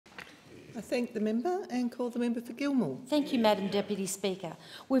I thank the member and call the member for Gilmore. Thank you, Madam Deputy Speaker.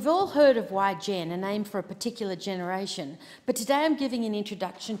 We've all heard of YGen, a name for a particular generation, but today I'm giving an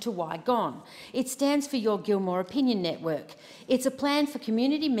introduction to YGON. It stands for Your Gilmore Opinion Network. It's a plan for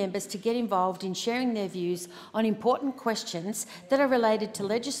community members to get involved in sharing their views on important questions that are related to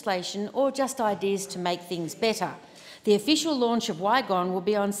legislation or just ideas to make things better. The official launch of YGON will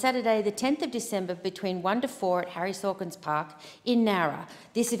be on Saturday the 10th of December between 1 to 4 at Harry Sawkins Park in Nowra.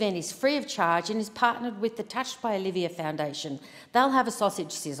 This event is free of charge and is partnered with the Touched by Olivia Foundation. They'll have a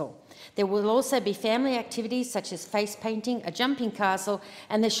sausage sizzle. There will also be family activities such as face painting, a jumping castle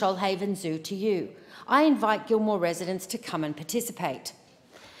and the Shoalhaven Zoo to you. I invite Gilmore residents to come and participate.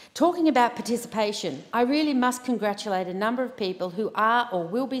 Talking about participation, I really must congratulate a number of people who are or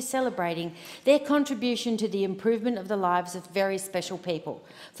will be celebrating their contribution to the improvement of the lives of very special people.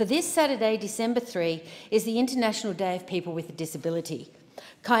 For this Saturday, December 3, is the International Day of People with a Disability.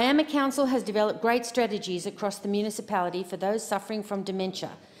 Kiama Council has developed great strategies across the municipality for those suffering from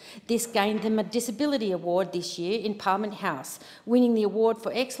dementia. This gained them a Disability Award this year in Parliament House, winning the award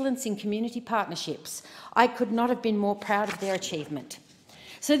for excellence in community partnerships. I could not have been more proud of their achievement.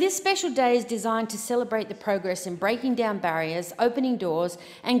 So this special day is designed to celebrate the progress in breaking down barriers, opening doors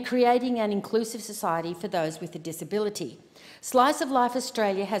and creating an inclusive society for those with a disability. Slice of Life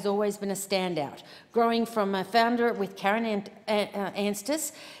Australia has always been a standout, growing from a founder with Karen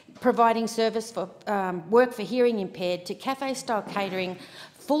Anstis, providing service for work for hearing impaired, to cafe-style catering,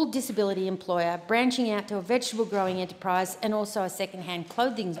 full disability employer, branching out to a vegetable growing enterprise and also a second-hand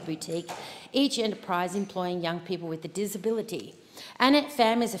clothing boutique, each enterprise employing young people with a disability. Annette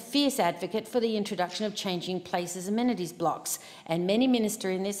Pham is a fierce advocate for the introduction of changing places amenities blocks, and many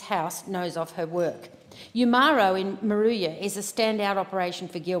ministers in this House knows of her work. Umaro in Maruya is a standout operation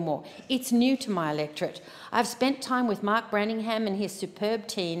for Gilmore. It's new to my electorate. I've spent time with Mark Branningham and his superb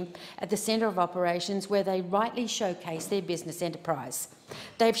team at the Centre of Operations, where they rightly showcase their business enterprise.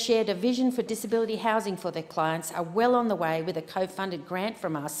 They've shared a vision for disability housing for their clients, are well on the way with a co-funded grant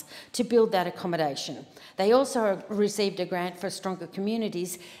from us to build that accommodation. They also received a grant for Stronger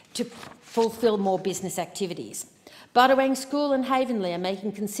Communities to fulfil more business activities. Badawang School and Havenley are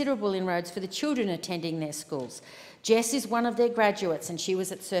making considerable inroads for the children attending their schools. Jess is one of their graduates and she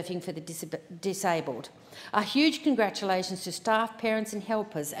was at Surfing for the Disabled. A huge congratulations to staff, parents and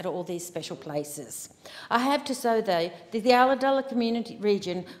helpers at all these special places. I have to say, though, that the Ulladulla Community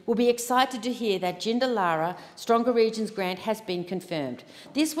Region will be excited to hear that Jindalara Stronger Regions grant has been confirmed.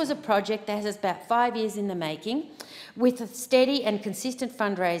 This was a project that has about 5 years in the making. With steady and consistent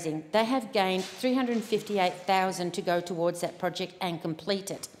fundraising, they have gained $358,000 to go towards that project and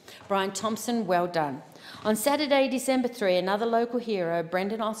complete it. Brian Thompson, well done. On Saturday, December 3, another local hero,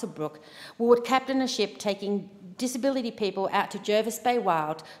 Brendan Osselbrook, will captain a ship taking disability people out to Jervis Bay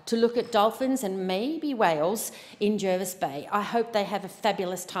Wild to look at dolphins and maybe whales in Jervis Bay. I hope they have a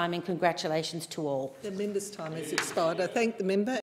fabulous time and congratulations to all. The member's time has expired. I thank the member.